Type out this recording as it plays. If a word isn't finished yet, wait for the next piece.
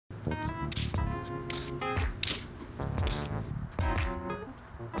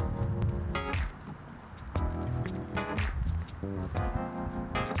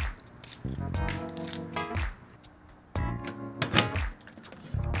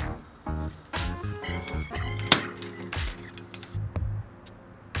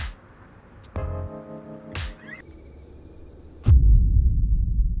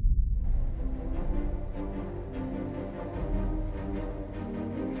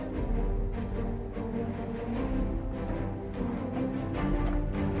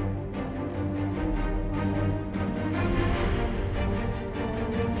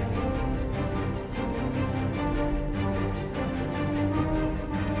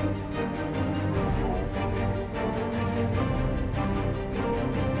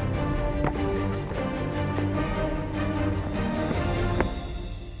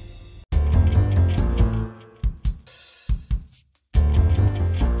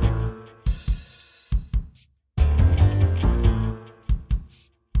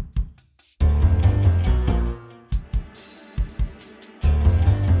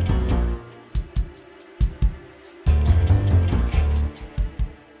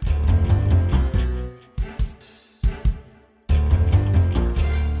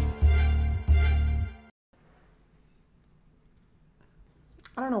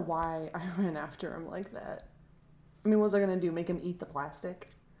why I ran after him like that. I mean, what was I gonna do? Make him eat the plastic?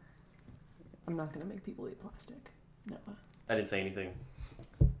 I'm not gonna make people eat plastic. No. I didn't say anything.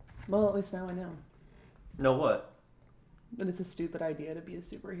 Well, at least now I know. No what? That it's a stupid idea to be a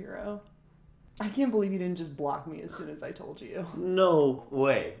superhero. I can't believe you didn't just block me as soon as I told you. No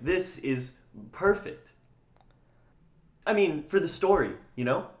way. This is perfect. I mean, for the story, you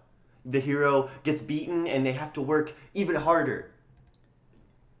know? The hero gets beaten and they have to work even harder.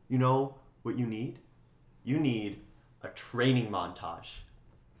 You know what you need? You need a training montage.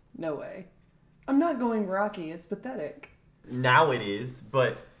 No way. I'm not going Rocky, it's pathetic. Now it is,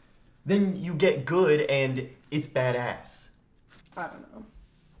 but then you get good and it's badass. I don't know.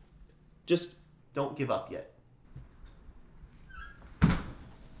 Just don't give up yet.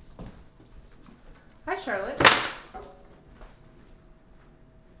 Hi, Charlotte.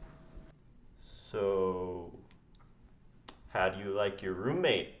 So, how do you like your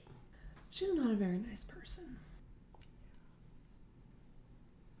roommate? She's not a very nice person.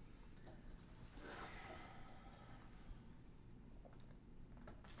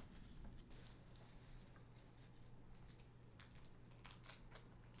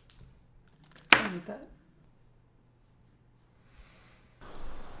 I need that.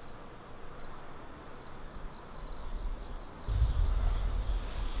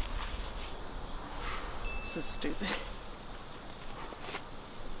 This is stupid.